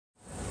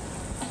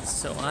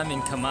So I'm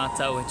in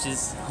Kamata, which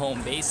is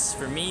home base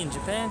for me in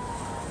Japan,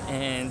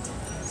 and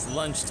it's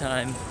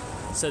lunchtime,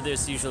 so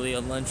there's usually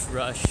a lunch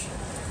rush.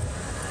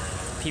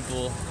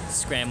 People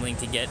scrambling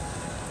to get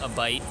a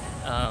bite.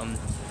 A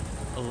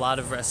lot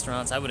of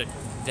restaurants, I would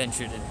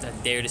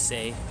dare to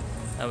say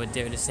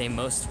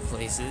most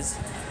places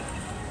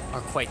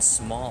are quite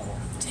small.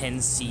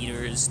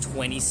 10-seaters,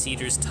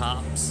 20-seaters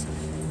tops.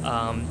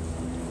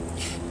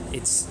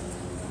 It's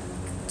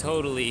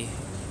totally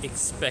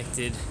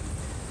expected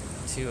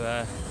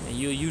to,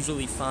 you'll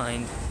usually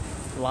find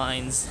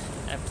lines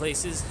at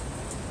places.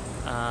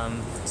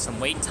 Some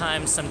wait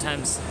times,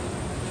 sometimes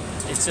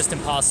it's just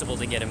impossible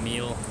to get a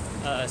meal,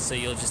 so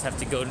you'll just have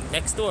to go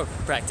next door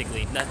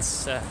practically.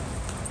 That's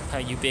how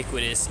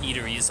ubiquitous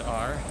eateries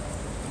are.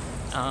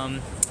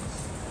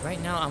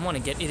 Right now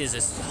it is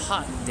a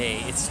hot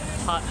day. It's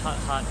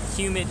hot,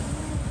 humid,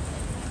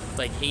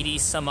 like 80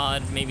 some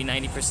odd, maybe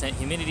 90%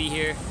 humidity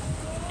here,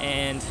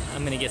 and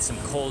I'm gonna get some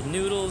cold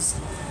noodles.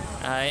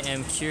 I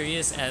am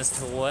curious as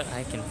to what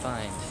I can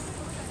find.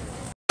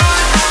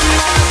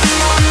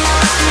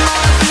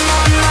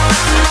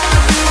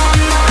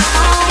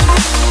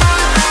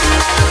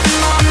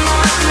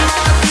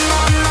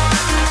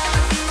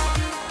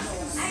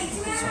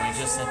 So I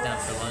just sat down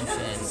for lunch,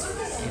 and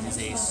it is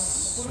a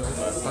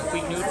Soba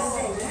buckwheat noodle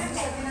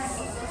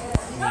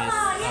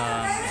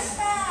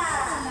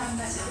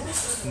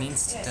with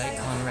minced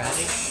daikon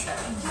radish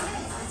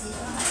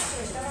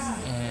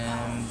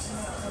and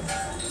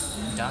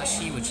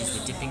dashi, which is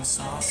the dipping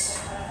sauce,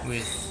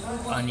 with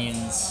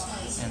onions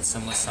and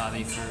some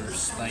wasabi for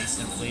spice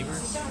and flavor.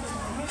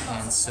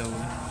 And so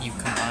you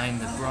combine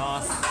the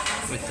broth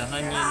with the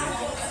onion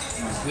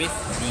with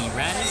the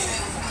radish,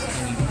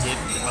 and you dip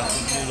the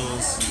buckwheat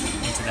noodles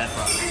into that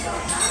broth.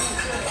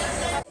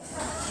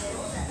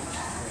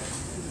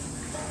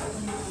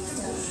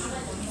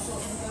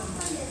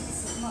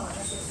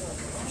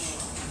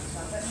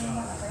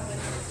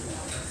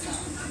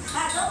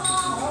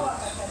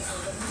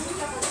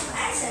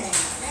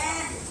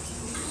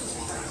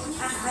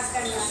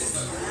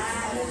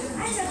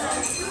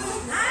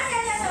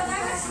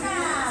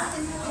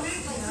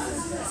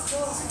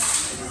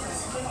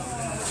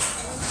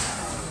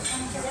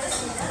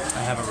 I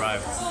have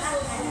arrived.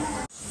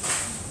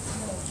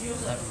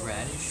 That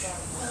radish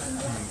and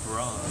the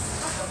broth,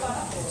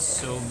 it's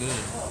so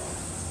good.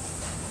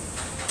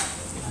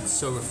 It's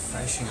so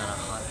refreshing on a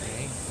hot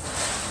day.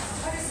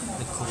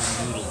 The cold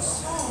noodles,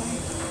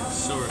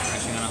 so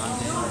refreshing on a hot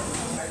day.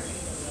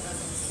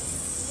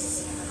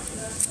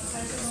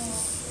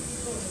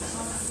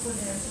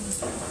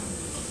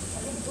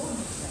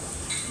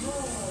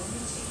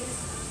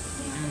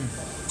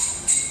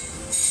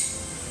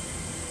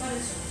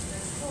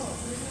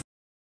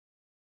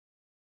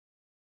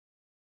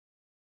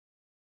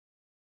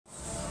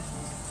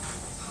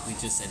 We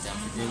just sat down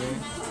for dinner,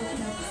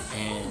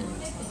 and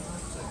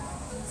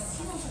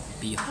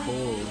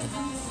behold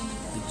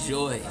the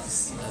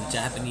joys of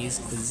Japanese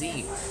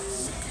cuisine.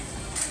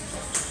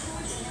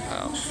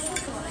 Wow.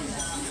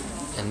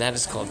 And that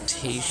is called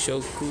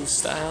teishoku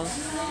style,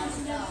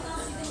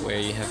 where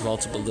you have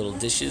multiple little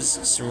dishes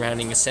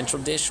surrounding a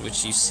central dish,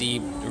 which you see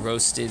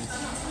roasted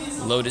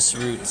lotus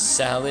root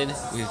salad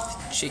with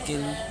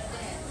chicken,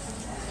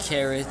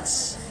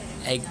 carrots,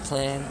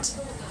 eggplant,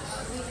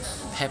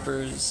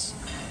 peppers,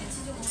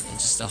 and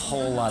just a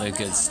whole lot of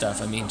good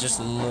stuff. I mean, just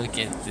look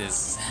at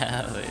this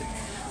salad.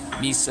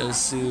 Miso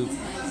soup,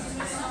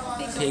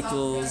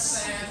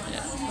 pickles,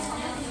 yeah.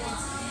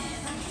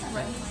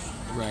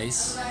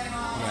 rice,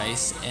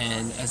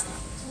 and a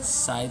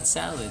side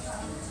salad.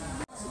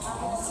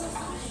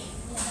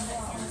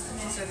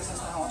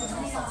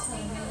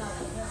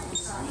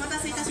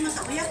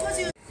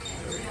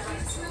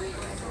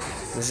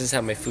 This is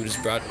how my food is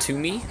brought to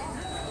me.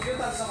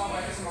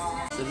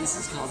 So this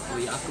is called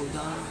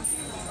Oyakodon,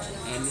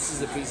 and this is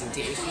the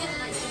presentation.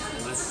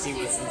 Let's see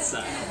what's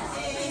inside.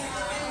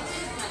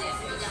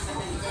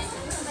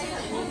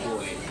 Oh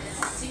boy.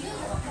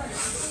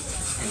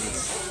 And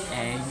it's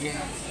egg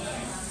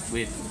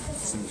with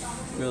some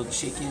grilled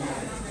chicken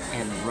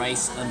and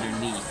rice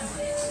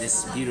underneath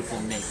this beautiful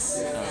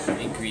mix of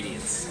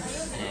ingredients,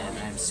 and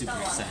I'm super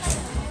excited.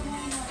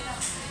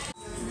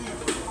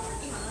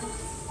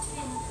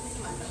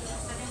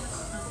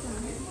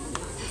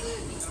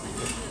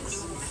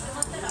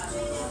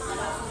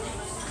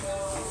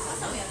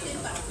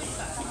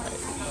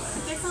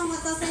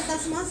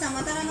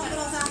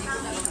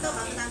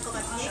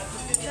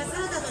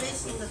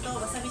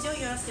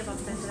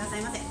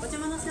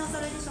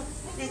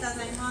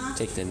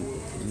 Take the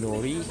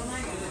nori,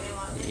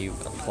 you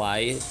apply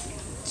it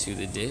to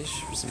the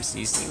dish for some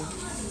seasoning.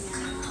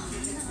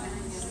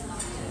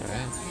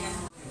 Alright.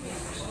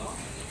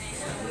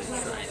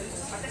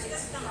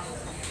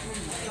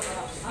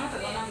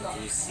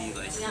 You see,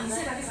 like,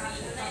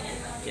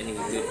 getting a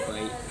good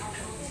bite.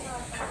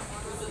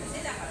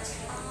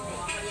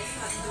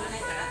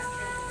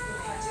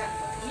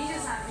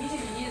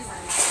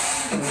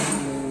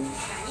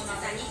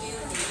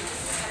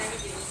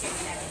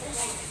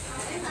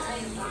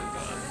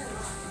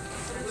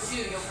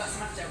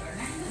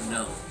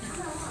 No.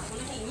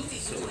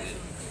 So good.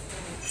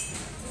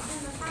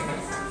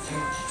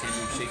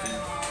 Tandoori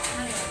chicken.